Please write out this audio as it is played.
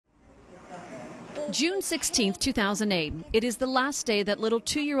June 16, 2008. It is the last day that little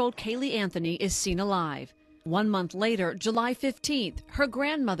 2-year-old Caylee Anthony is seen alive. 1 month later, July 15th, her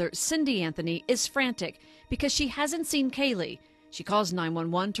grandmother, Cindy Anthony, is frantic because she hasn't seen Caylee. She calls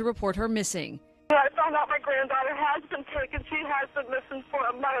 911 to report her missing. I found out my granddaughter has been taken. She has been missing for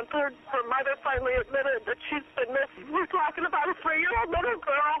a month. Her mother finally admitted that she's been missing. We're talking about a 3-year-old little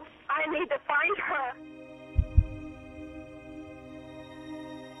girl. I need to find her.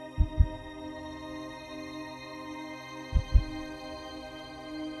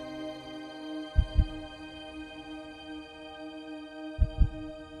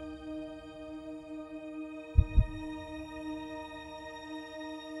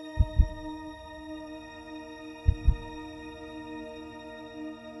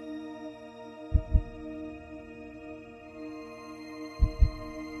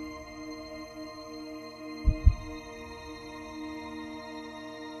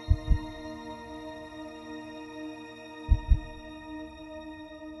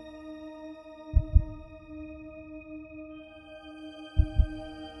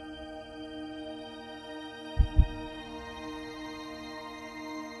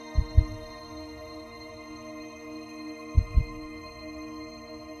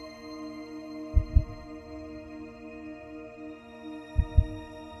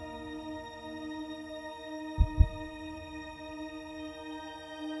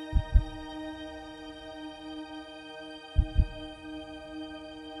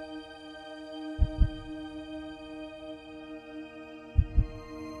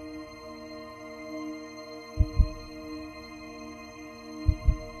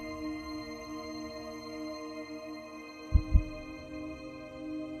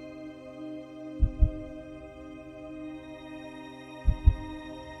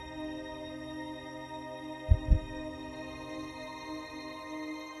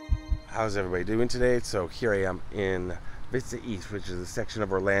 How's everybody doing today? So here I am in Vista East, which is a section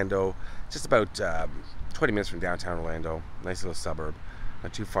of Orlando, just about 20 minutes from downtown Orlando. Nice little suburb,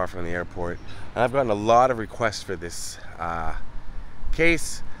 not too far from the airport. And I've gotten a lot of requests for this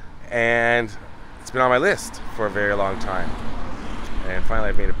case, and it's been on my list for a very long time. And finally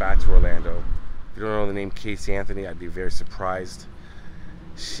I've made it back to Orlando. If you don't know the name Caylee Anthony, I'd be very surprised.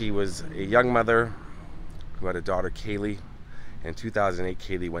 She was a young mother who had a daughter, Caylee. In 2008,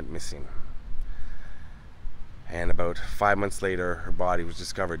 Caylee went missing. And about 5 months later, her body was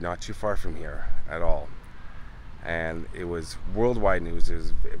discovered not too far from here at all. And it was worldwide news. It was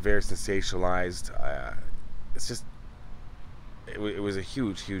very sensationalized. It was a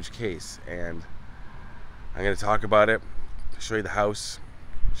huge, huge case. And I'm going to talk about it, show you the house,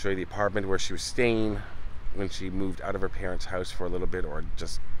 show you the apartment where she was staying when she moved out of her parents' house for a little bit, or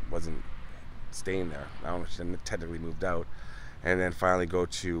just wasn't staying there. I don't know if she didn't technically moved out. And then finally go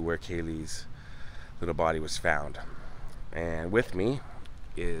to where Caylee's little body was found. And with me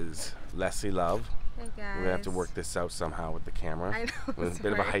is Leslie Love. Hey guys. We're gonna have to work this out somehow with the camera. I know. With a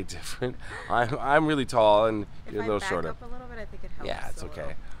bit of a height difference. I'm really tall and you're a little shorter. If I back up a little bit, I think it helps. Yeah, it's okay.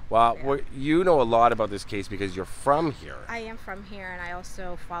 Little. Well, Yeah. you know a lot about this case because you're from here. I am from here, and I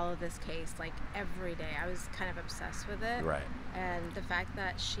also follow this case like every day. I was kind of obsessed with it. Right. And the fact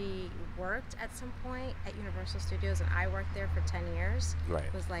that she worked at some point at Universal Studios and I worked there for 10 years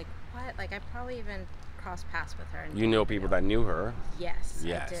was like, what? Like, I probably even crossed paths with her. And You know people that knew her. Yes,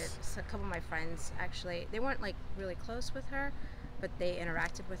 Yes. I did. So a couple of my friends, actually, they weren't like really close with her, but they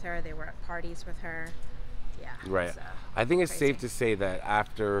interacted with her. They were at parties with her. Yeah. Right. I think it's crazy. safe to say that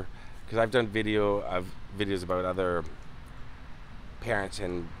after, because I've done videos about other parents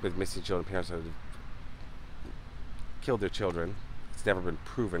and with missing children, parents that have killed their children. It's never been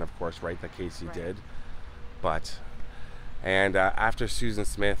proven, of course, right, that Caylee did. But, and after Susan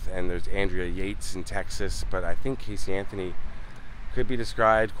Smith, and there's Andrea Yates in Texas, but I think Caylee Anthony could be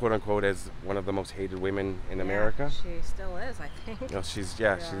described, quote unquote, as one of the most hated women in America. She still is, I think. You know, she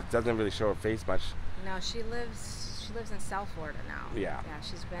doesn't really show her face much. No, she lives in South Florida now. Yeah. Yeah,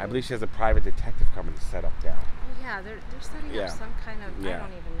 she's been. I believe she has a private detective company set up down. Oh yeah, they're setting up some kind of. Yeah. I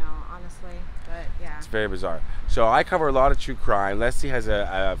don't even know, honestly, but yeah. It's very bizarre. So I cover a lot of true crime. Leslie has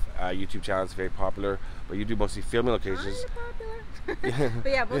a YouTube channel that's very popular, but you do mostly filming locations. Popular.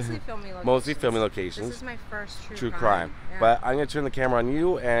 But yeah, mostly filming locations. Mostly filming locations. This is my first true crime. Yeah. But I'm going to turn the camera on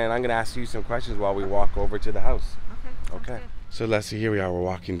you, and I'm going to ask you some questions while we walk over to the house. Okay. Okay. Good. So Leslie, here we are. We're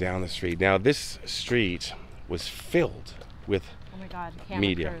walking down the street. Now this street was filled with Oh my God, camera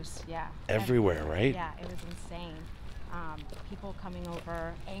media. crews, yeah. Everywhere, right? Yeah, it was insane. People coming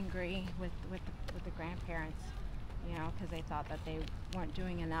over angry with the grandparents, you know, because they thought that they weren't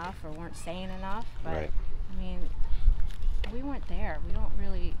doing enough or weren't saying enough. But Right. I mean, we weren't there. We don't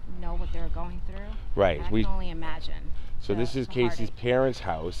really know what they're going through. Right. I can only imagine. So this is Casey's parents'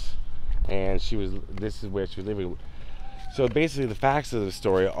 house, and this is where she was living. So basically the facts of the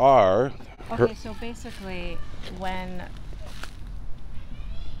story are... Okay, so basically when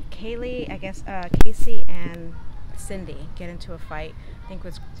Caylee, I guess, Casey and Cindy get into a fight, I think it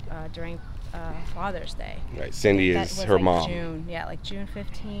was during Father's Day. Right, Cindy is her mom. Like June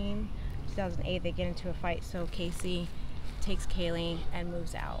 15, 2008, they get into a fight. So Casey takes Caylee and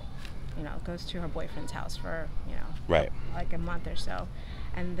moves out. You know, goes to her boyfriend's house for, like a month or so.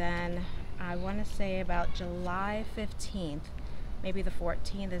 And then I want to say about July 15th, maybe the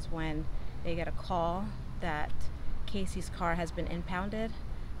 14th, is when they get a call that Casey's car has been impounded.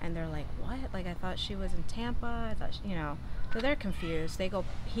 And they're like, what? Like, I thought she was in Tampa. I thought, so they're confused.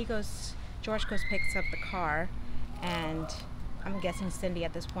 George goes, picks up the car, and I'm guessing Cindy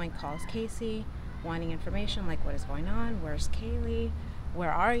at this point calls Casey, wanting information, like, what is going on? Where's Caylee?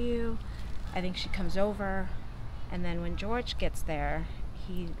 Where are you? I think she comes over, and then when George gets there,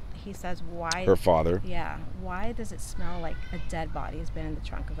 he says, why? Her father. Yeah. Why does it smell like a dead body has been in the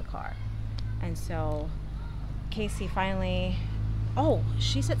trunk of the car? And so Casey finally... Oh,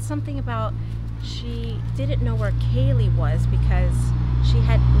 she said something about she didn't know where Caylee was because she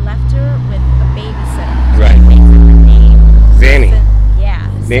had left her with a babysitter. Right. She makes up a name. Zanny. Yeah.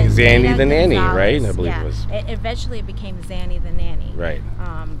 Zanny the nanny, Gonzalez. right? I believe it was. Eventually it became Zanny the nanny. Right.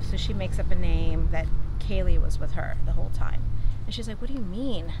 So she makes up a name that Caylee was with her the whole time. And she's like, what do you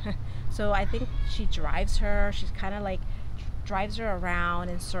mean? So I think she drives her. She's kind of like drives her around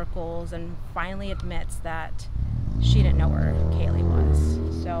in circles and finally admits that she didn't know where Caylee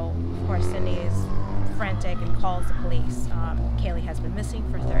was. So, of course, Cindy is frantic and calls the police. Caylee has been missing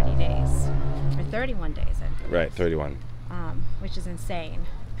for 30 days, or 31 days, I think. Right, 31. Which is insane.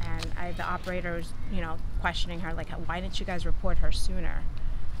 And the operator's, questioning her, like, why didn't you guys report her sooner?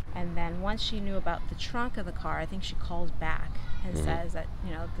 And then once she knew about the trunk of the car, I think she calls back and says that,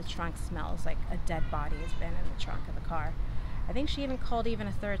 the trunk smells like a dead body has been in the trunk of the car. I think she even called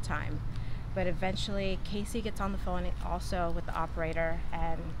a third time. But eventually, Casey gets on the phone also with the operator,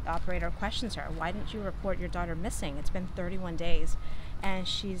 and the operator questions her, why didn't you report your daughter missing? It's been 31 days. And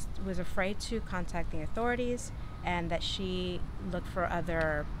she was afraid to contact the authorities, and that she looked for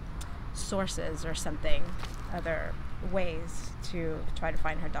other sources or something, other ways to try to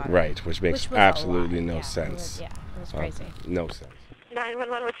find her daughter. Right, which makes absolutely no sense. It was crazy. No sense.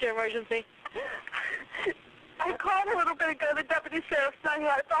 911, what's your emergency? I called a little bit ago. The deputy sheriff saying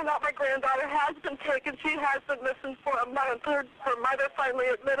I found out my granddaughter has been taken. She has been missing for a month. Her mother finally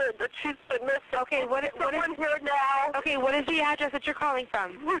admitted that she's been missing. Okay, what is here now? Okay, what is the address that you're calling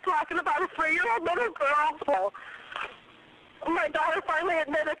from? We're talking about a 3-year-old little girl. So my daughter finally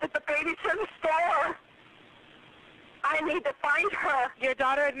admitted that the baby's in the store. I need to find her. Your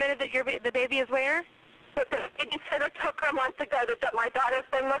daughter admitted that the baby is where? But the babysitter took her a month ago that my daughter's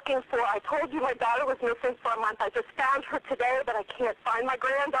been looking for. I told you my daughter was missing for a month. I just found her today, but I can't find my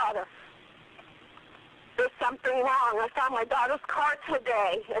granddaughter. There's something wrong. I found my daughter's car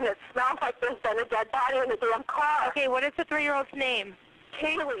today, and it smells like there's been a dead body in the damn car. Okay, what is the 3-year-old's name?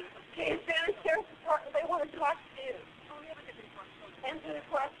 Caylee. Sheriff's Department. They want to talk to you. Answer the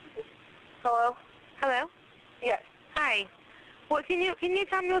question. Hello? Hello? Yes. Hi. Well, can you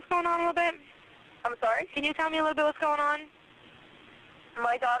tell me what's going on a little bit? I'm sorry? Can you tell me a little bit what's going on?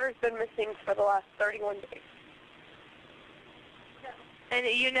 My daughter's been missing for the last 31 days. And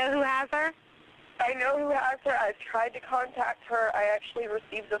you know who has her? I know who has her. I've tried to contact her. I actually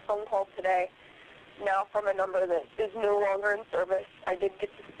received a phone call today, now from a number that is no longer in service. I did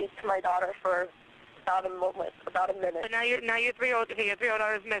get to speak to my daughter for about a minute. But now your 3-year-old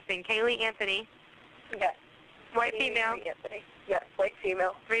daughter is missing. Caylee Anthony. Yes. White female. Anthony. Yes, white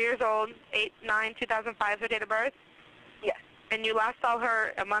female. 3 years old, 8/9/2005 is her date of birth? Yes. And you last saw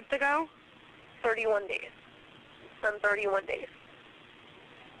her a month ago? 31 days. It's been 31 days.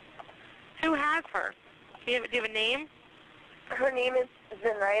 Who has her? Do you have a name? Her name is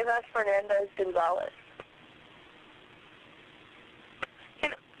Zenaida Fernandez Gonzalez.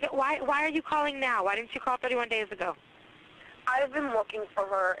 Why are you calling now? Why didn't you call 31 days ago? I've been looking for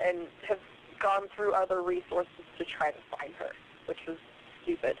her and have gone through other resources to try to find her, which was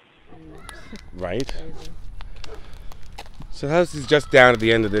stupid. Right. So the house is just down at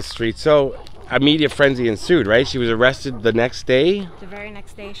the end of this street. So a media frenzy ensued, right? She was arrested the next day? The very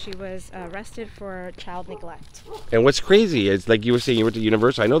next day she was arrested for child neglect. And what's crazy is, like you were saying, you went to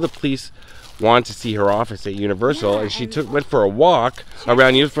Universal. I know the police want to see her office at Universal, and she went for a walk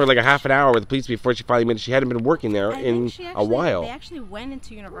around Universal for like a half an hour with the police before she finally admitted she hadn't been working there in a while. They actually went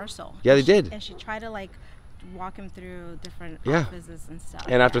into Universal. Yeah, they did. And she tried to walk him through different Yeah. offices and stuff.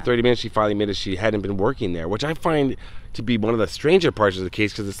 And after yeah. 30 minutes, she finally admitted she hadn't been working there, which I find to be one of the stranger parts of the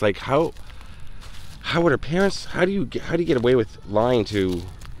case, because it's like, how would her parents? How do you get away with lying to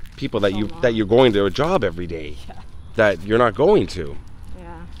people that you're going to a job every day that you're not going to?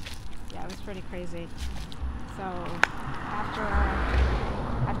 Yeah, it was pretty crazy. So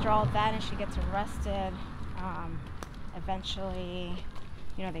after all that, and she gets arrested. Eventually,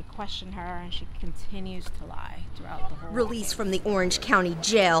 they question her, and she continues to lie throughout the whole Released from the Orange County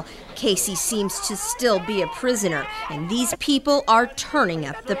Jail, Casey seems to still be a prisoner, and these people are turning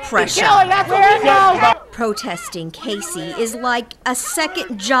up the pressure. Protesting Casey is like a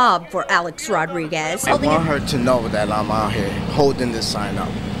second job for Alex Rodriguez. I want her to know that I'm out here holding this sign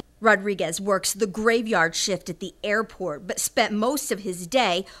up. Rodriguez works the graveyard shift at the airport, but spent most of his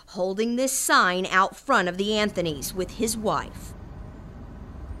day holding this sign out front of the Anthonys with his wife.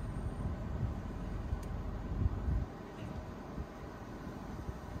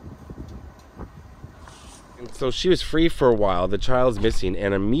 So she was free for a while. The child's missing,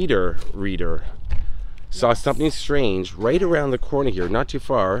 and a meter reader saw something strange right around the corner here, not too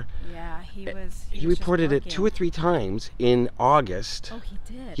far. Yeah, he reported it 2 or 3 times in August. Oh, he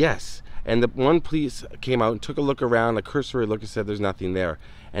did? Yes. And the one police came out and took a look around, a cursory look, and said there's nothing there.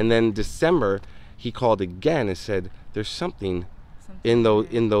 And then December, he called again and said there's something in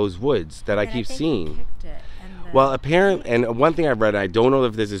those woods that I keep seeing. Well, apparently, and one thing I've read, I don't know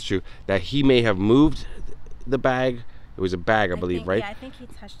if this is true, that he may have moved the bag. It was a bag, I believe, right? Yeah, I think he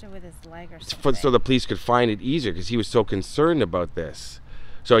touched it with his leg or something. So the police could find it easier, because he was so concerned about this.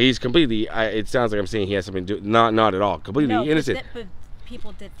 So he's completely, it sounds like I'm saying he has something to do, not at all, completely innocent. But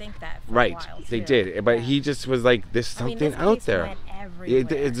people did think that for right, a while, they too. did. But he just was like, there's something out there. Went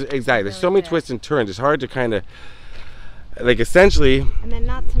everywhere. Exactly. There's so many twists and turns. It's hard to kind of, like, essentially. And then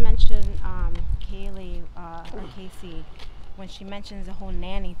not to mention Caylee, or Casey, when she mentions the whole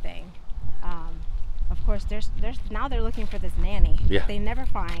nanny thing. Of course, there's now they're looking for this nanny. Yeah. They never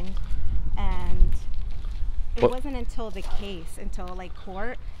find, and it wasn't until the case, until like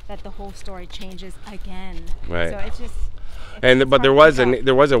court, that the whole story changes again. Right. So it's just. But there was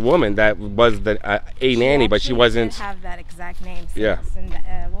a woman that was a nanny, but she wasn't. Did have that exact name. Yeah.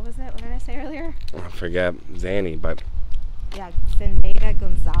 What was it? What did I say earlier? I forget, Zanny, but. Yeah, Zendaya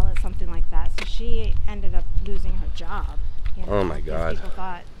Gonzalez, something like that. So she ended up losing her job. Oh my God. People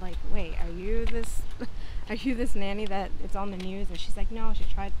thought, like, wait, are you this nanny that it's on the news? And she's like, no, she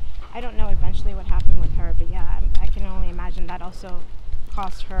tried. I don't know eventually what happened with her, but yeah, I can only imagine that also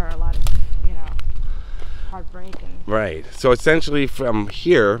cost her a lot of, heartbreak. Right. So essentially from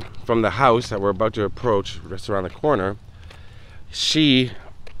here, from the house that we're about to approach, just around the corner, she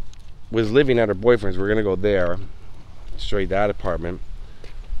was living at her boyfriend's. We're going to go there, show you that apartment.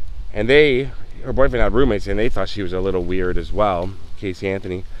 And her boyfriend had roommates, and they thought she was a little weird as well, Caylee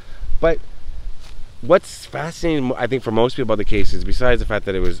Anthony. But what's fascinating, I think, for most people about the case is, besides the fact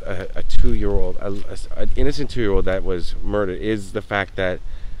that it was an innocent 2-year-old that was murdered, is the fact that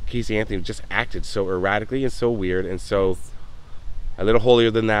Caylee Anthony just acted so erratically and so weird and so a little holier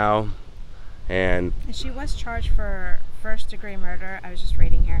than thou. And she was charged for first-degree murder. I was just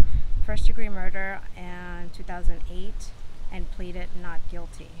reading here. First-degree murder in 2008. And pleaded not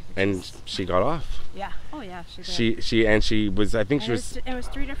guilty. And she got off. Yeah. Oh yeah, she did. She was. I think she was. It was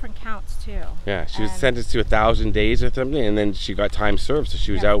 3 different counts too. Yeah, she was sentenced to 1,000 days or something, and then she got time served, so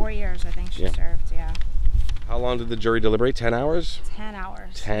she was out. 4 years, I think she served. Yeah. How long did the jury deliberate? 10 hours. 10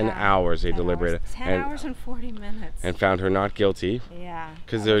 hours. 10 hours they deliberated. 10 hours and 40 minutes. And found her not guilty. Yeah.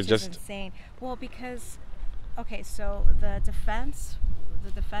 Because they're just insane. Well, because so the defense.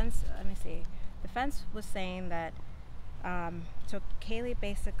 Let me see. Defense was saying that. So Caylee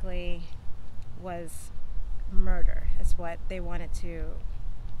basically was murder, is what they wanted to,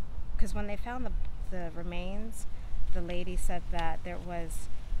 because when they found the remains, the lady said that there was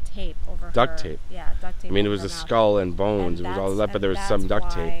tape over duct tape. Yeah, duct tape. I mean, it was a skull and bones. It was all that, but there was some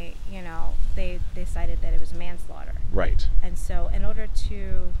duct tape. They decided that it was manslaughter. Right. And so, in order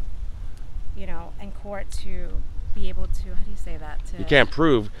to, in court to be able to, how do you say that? You can't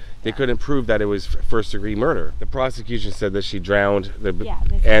prove. They couldn't prove that it was first-degree murder. The prosecution said that she drowned. They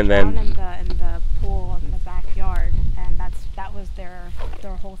drowned in the pool in the backyard, and that was their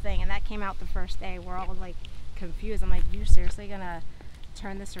whole thing. And that came out the first day. We're all like confused. I'm like, you seriously gonna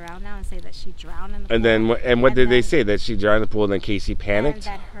turn this around now and say that she drowned in the pool? And what did they say? That she drowned in the pool and then Casey panicked?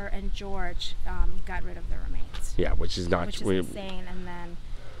 And that her and George got rid of the remains. Yeah, which is insane. And then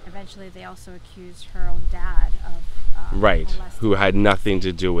eventually they also accused her own dad of who had nothing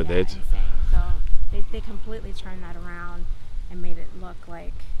to do with it. Insane. So they completely turned that around and made it look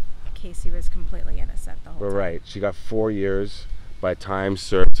like Caylee was completely innocent the whole time. Right. She got 4 years by time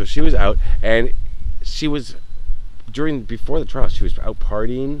served. So she was out, and she was before the trial. She was out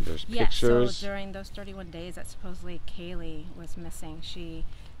partying. There's pictures. So during those 31 days that supposedly Caylee was missing,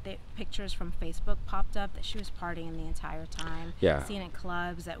 pictures from Facebook popped up that she was partying the entire time. Yeah. Seen at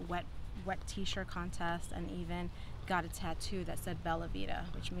clubs, at wet t-shirt contests, and even got a tattoo that said Bella Vita,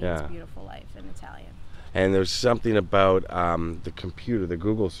 which means beautiful life in Italian. And there's something about the computer, the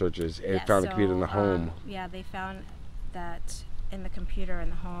Google searches. It found the computer in the home. Yeah, they found that in the computer in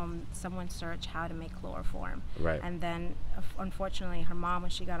the home, someone searched how to make chloroform. Right. And then, unfortunately, her mom,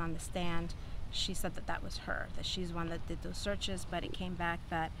 when she got on the stand, she said that was her, that she's the one that did those searches, but it came back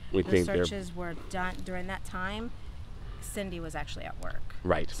that the searches were done during that time. Cindy was actually at work.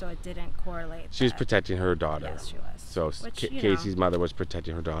 Right. So it didn't correlate. She was protecting her daughter. Yes, she was. So Casey's mother was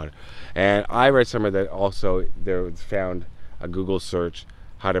protecting her daughter. And I read somewhere that also there was found a Google search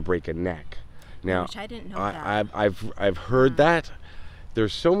how to break a neck. Now, which I didn't know that. I've heard that.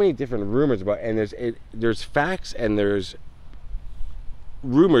 There's so many different rumors about, and there's facts and there's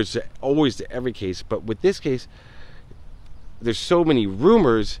rumors always to every case, but with this case, there's so many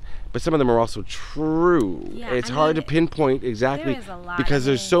rumors, but some of them are also true. Yeah, it's hard to pinpoint exactly because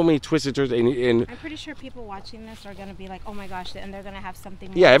there's so many twists and turns. And I'm pretty sure people watching this are going to be like, "Oh my gosh!" and they're going to have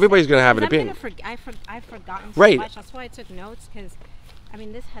something. Yeah, everybody's going to have an opinion. I've forgotten so much. That's why I took notes, because I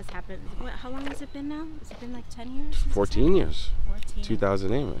mean, this has happened. How long has it been now? Has it been like 10 years? 14 years. 14.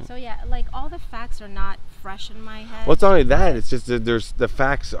 2008, right? So yeah, like all the facts are not fresh in my head. Well, it's not only that. It's just that the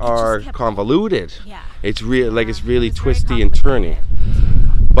facts are convoluted. Yeah. It's it's twisty and turny.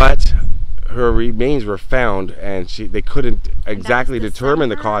 But her remains were found, and they couldn't exactly determine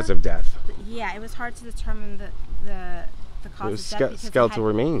the cause of death. Yeah, it was hard to determine the cause of death. Skeletal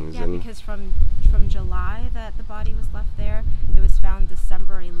remains. Yeah, because from July that the body was left there, it was found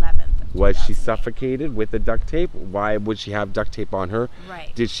December 11th. Was she suffocated with the duct tape? Why would she have duct tape on her?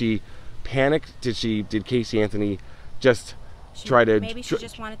 Right. Did she panic? Did Caylee Anthony just try to maybe she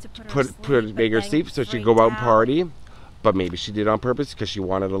just wanted to put her make her sleep so she could go out and party? But maybe she did it on purpose because she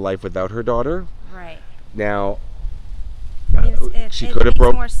wanted a life without her daughter. Right. Now, she could have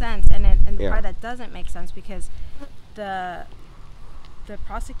broke. It makes more sense, and the part that doesn't make sense, because the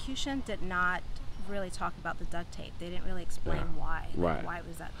prosecution did not really talk about the duct tape. They didn't really explain why. Right. Why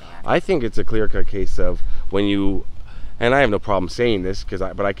was that there? I think it's a clear-cut case of when you, and I have no problem saying this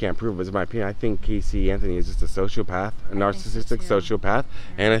but I can't prove it. But it's my opinion. I think Caylee Anthony is just a sociopath, a narcissistic sociopath,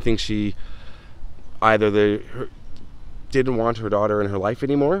 and I think she either didn't want her daughter in her life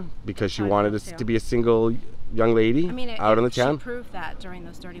anymore because she wanted to be a single young lady out on the town. She proved that during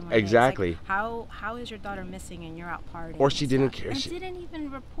those 31 exactly. days. Like, how is your daughter missing and you're out partying? Or she didn't care. She didn't even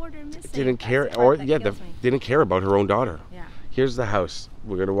report her missing. Didn't care, didn't care about her own daughter. Yeah. Here's the house.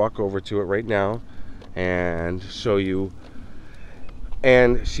 We're gonna walk over to it right now and show you.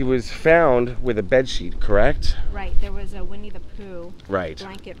 And she was found with a bed sheet, correct? Right. There was a Winnie the Pooh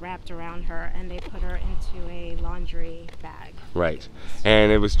blanket wrapped around her, and they put her into a laundry bag. Right.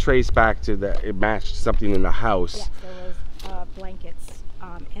 And it was traced back to it matched something in the house. Yes, there was blankets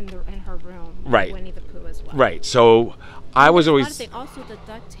in her room. Right. Winnie the Pooh as well. Right. So I was always. Also, the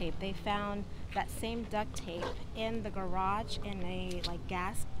duct tape. They found that same duct tape in the garage in a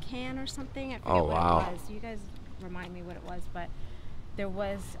gas can or something. I forget what it was. You guys remind me what it was, but. There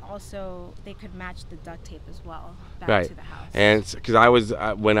was also, they could match the duct tape as well back to the house. And because I was,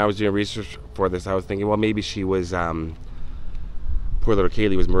 when I was doing research for this, I was thinking, well, maybe she was, poor little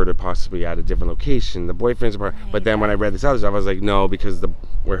Caylee was murdered possibly at a different location. The boyfriend's apartment. But then when I read this other stuff, I was like, no, because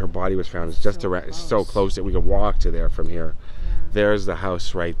where her body was found is just around, so close that we could walk to there from here. Yeah. There's the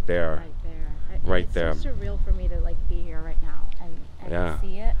house right there. Right there. It's so surreal for me to be here right now and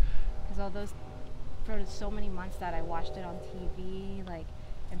see it, because all those. For so many months that I watched it on TV,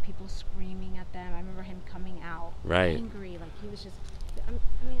 and people screaming at them. I remember him coming out angry, he was just. I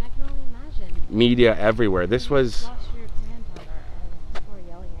mean, I can only imagine. Media everywhere. This was. You lost your granddaughter, and people are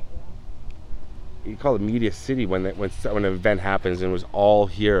yelling at you. You call it Media City when an event happens, and it was all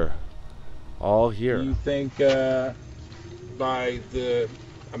here, Do you think by the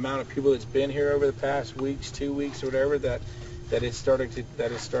amount of people that's been here over the past weeks, 2 weeks, or whatever, that it's starting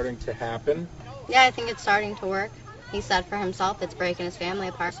to happen? Yeah, I think it's starting to work. He said for himself it's breaking his family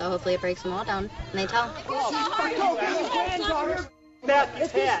apart, so hopefully it breaks them all down, and they tell. Come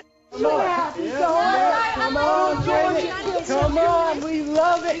on, Jamie. Come on, we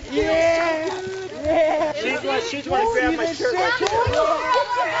love it. Yeah. Yeah. She's want to grab my shirt right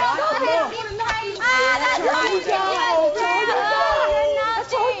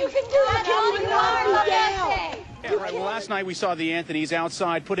That's all you can do. Right, well, last night we saw the Anthonys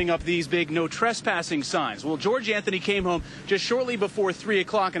outside putting up these big no trespassing signs. Well, George Anthony came home just shortly before 3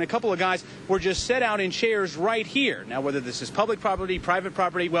 o'clock, and a couple of guys were just set out in chairs right here. Now, whether this is public property, private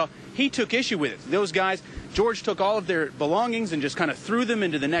property, well, he took issue with it. Those guys, George took all of their belongings and just kind of threw them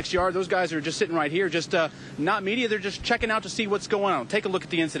into the next yard. Those guys are just sitting right here, just not media. They're just checking out to see what's going on. Take a look at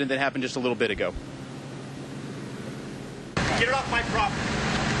the incident that happened just a little bit ago. Get it off my property.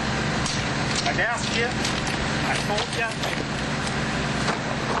 I asked you. I told you.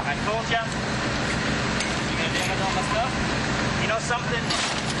 I told you. You gonna damage all my stuff? You know something?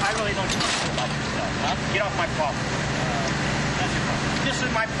 I really don't give a shit about your stuff. Huh? Get off my property. That's your property. This is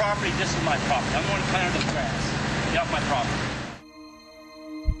my property. This is my property. I'm going to plant the grass. Get off my property.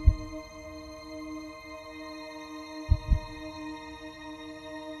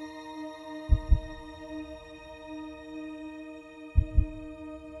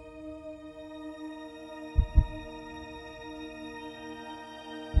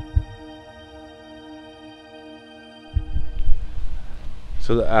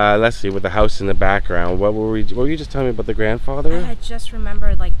 So Leslie, with the house in the background, what were you just telling me about the grandfather? I just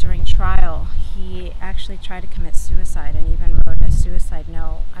remembered, like, during trial, he actually tried to commit suicide and even wrote a suicide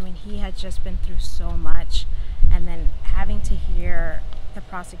note. I mean, he had just been through so much, and then having to hear the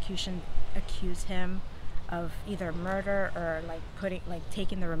prosecution accuse him of either murder or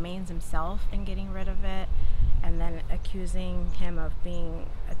taking the remains himself and getting rid of it, and then accusing him of being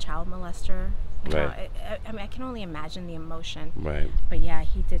a child molester. You know, I mean, I can only imagine the emotion. Right. But yeah,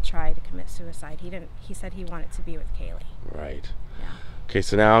 he did try to commit suicide. He said he wanted to be with Caylee. Right. Yeah. Okay,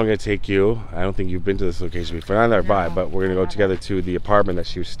 so now I'm going to take you. I don't think you've been to this location before. Not nearby, but we're going to go together to the apartment that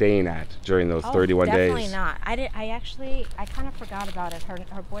she was staying at during those 31 days. Definitely not. I kind of forgot about it.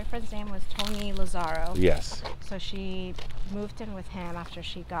 Her boyfriend's name was Tony Lazaro. Yes. So she moved in with him after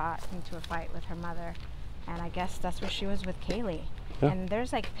she got into a fight with her mother. And I guess that's where she was with Caylee. Yeah. And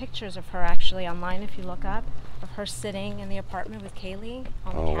there's like pictures of her actually online, if you look up, of her sitting in the apartment with Caylee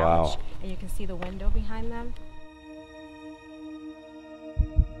on the couch. Wow. And you can see the window behind them.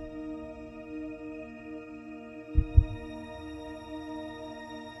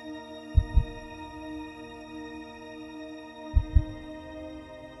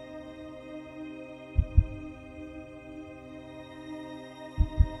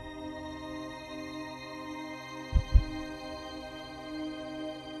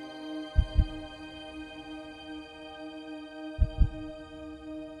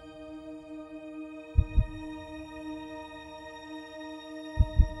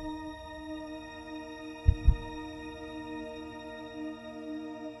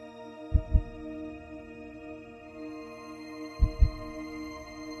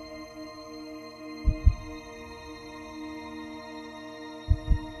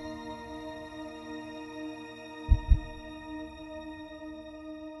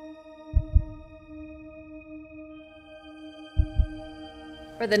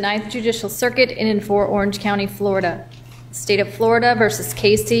 For the 9th Judicial Circuit in and for Orange County, Florida. State of Florida versus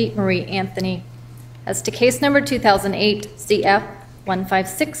Caylee Marie Anthony. As to case number 2008 CF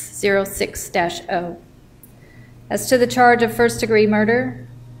 15606-0. As to the charge of first-degree murder,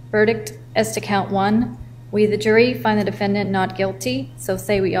 verdict as to count 1. We, the jury, find the defendant not guilty, so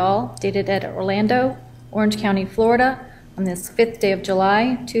say we all, dated at Orlando, Orange County, Florida, on this 5th day of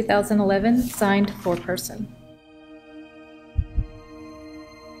July, 2011, signed foreperson.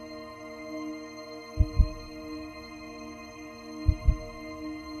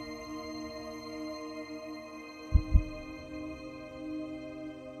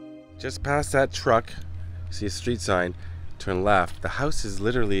 Just past that truck, see a street sign, turn left. The house is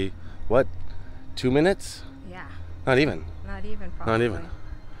literally, what, 2 minutes? Yeah. Not even. Not even, probably. Not even.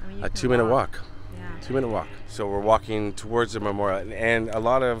 I mean, a 2-minute walk. Yeah. 2-minute walk. So we're walking towards the memorial, and a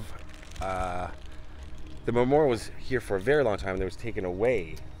lot of, the memorial was here for a very long time, and it was taken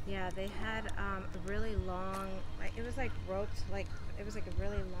away. Yeah, they had a really long, like, it was like ropes, like, it was like a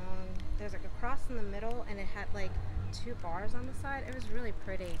really long, there's like a cross in the middle, and it had like 2 bars on the side. It was really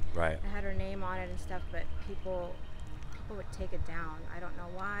pretty. Right. It had her name on it and stuff, but people would take it down. I don't know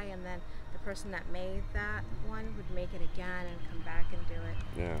why. And then the person that made that one would make it again and come back and do it.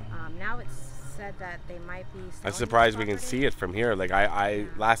 Yeah. Now it's said that they might be selling. I'm surprised we can see it from here. Like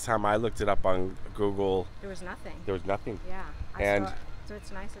last time I looked it up on Google, there was nothing. There was nothing. Yeah. So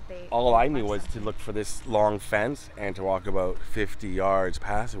it's nice that they. All I knew was to look for this long fence and to walk about 50 yards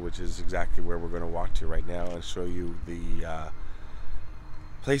past it, which is exactly where we're going to walk to right now, and show you the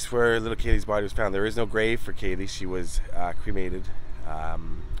place where little Caylee's body was found. There is no grave for Caylee. She was cremated.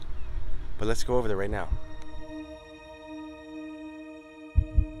 But let's go over there right now.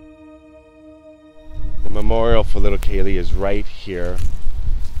 The memorial for little Caylee is right here.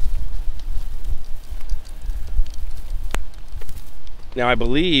 Now I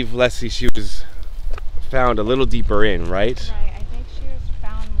believe, Leslie, she was found a little deeper in, right? Right, I think she was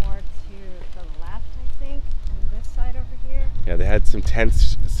found more to the left, I think, on this side over here. Yeah, they had some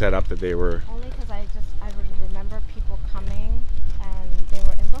tents set up that they were... Only because I would remember people coming, and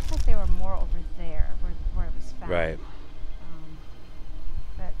it looked like they were more over there, where it was found. Right.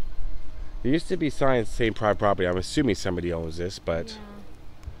 But there used to be signs saying private property. I'm assuming somebody owns this, but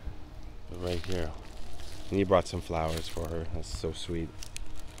right here. And you brought some flowers for her. That's so sweet.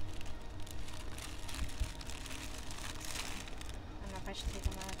 I don't know if I should take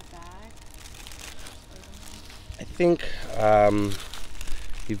them out of the bag. I think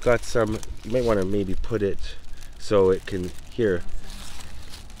you've got some, you might want to maybe put it so it can, here,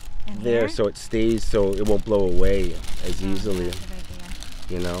 there, so it stays, so it won't blow away as easily.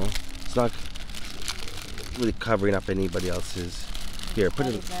 You know? It's not really covering up anybody else's. Here, put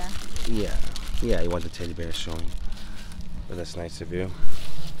it, yeah. Yeah, you want the teddy bear showing. But that's nice of you.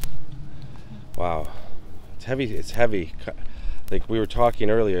 Wow. It's heavy. It's heavy. Like we were talking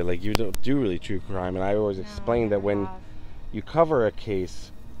earlier, like you don't do really true crime, and I always explain that when you cover a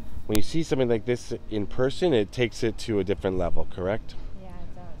case, when you see something like this in person, it takes it to a different level, correct? Yeah,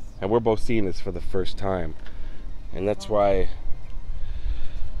 it does. And we're both seeing this for the first time. And that's why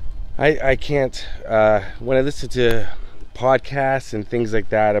I can't, when I listen to podcasts and things like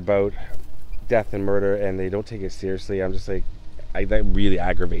that about death and murder and they don't take it seriously, I'm just like, that really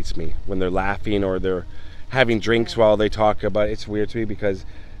aggravates me when they're laughing or they're having drinks while they talk about it. It's weird to me because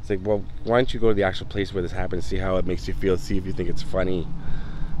it's like, well, why don't you go to the actual place where this happened, see how it makes you feel, see if you think it's funny.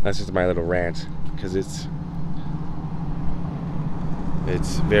 That's just my little rant, because it's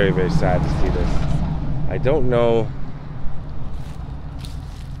very, very sad to see this. I don't know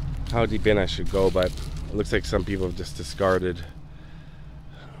how deep in I should go, but it looks like some people have just discarded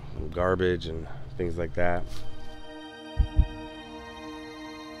garbage and things like that.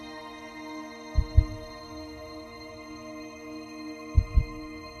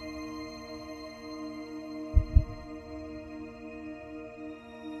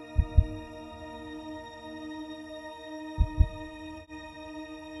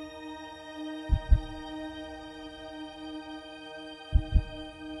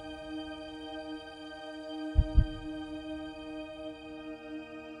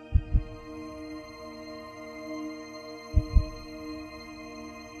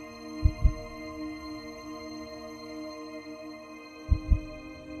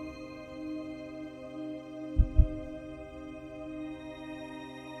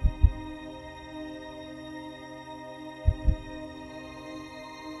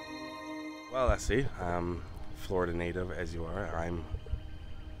 Well, Leslie, Florida native as you are, I'm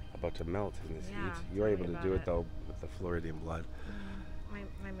about to melt in this heat. You're able to do it though with the Floridian blood.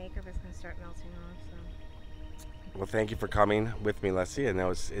 My makeup is going to start melting off. So. Well, thank you for coming with me, Leslie. I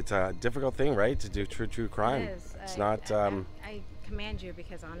know it's a difficult thing, right, to do true crime. It is. It's not. I commend you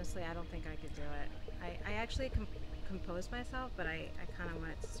because honestly, I don't think I could do it. I actually composed myself, but I kind of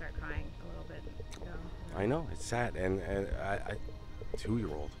wanted to start crying a little bit. I know it's sad, and I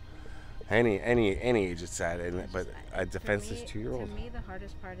 2-year-old. Any age is sad, but a defenseless 2-year-old. To me, the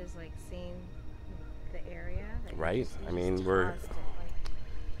hardest part is like seeing the area. Right. I mean, we're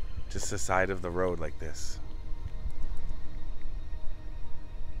just the side of the road like this.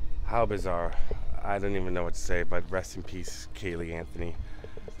 How bizarre. I don't even know what to say, but rest in peace, Caylee Anthony.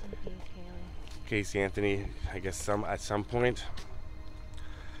 Rest in peace, Caylee. Casey Anthony, I guess at some point,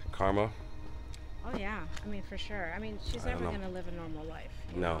 karma. Oh yeah, I mean for sure. I mean she's never gonna live a normal life.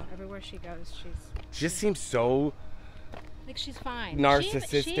 You know? Everywhere she goes, she just seems so. Like she's fine.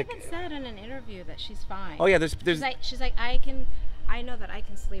 Narcissistic. She even said in an interview that she's fine. Oh yeah, there's. She's like I know that I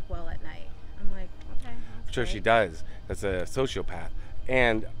can sleep well at night. I'm like, okay. I'm sure she does. That's a sociopath.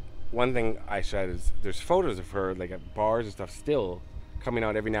 And one thing I said is there's photos of her like at bars and stuff still coming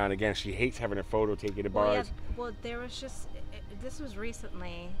out every now and again. She hates having her photo taken at bars. Yeah, well, there was just this was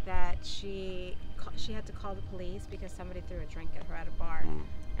recently that she had to call the police because somebody threw a drink at her at a bar,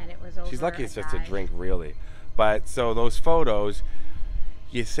 and it was over. She's lucky it's just a drink, really. But so those photos,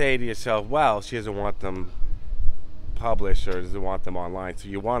 you say to yourself, well, she doesn't want them published or doesn't want them online, so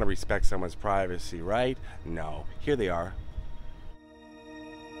you want to respect someone's privacy, right? No, here they are.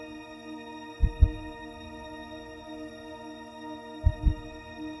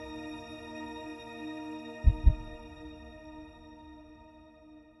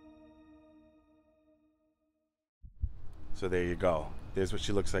 So there you go. There's what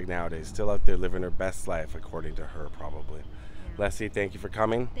she looks like nowadays. Still out there living her best life, according to her, probably. Leslie, thank you for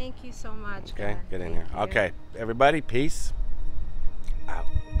coming. Thank you so much. Okay, God. get in Thank here. you. Okay, everybody, peace out.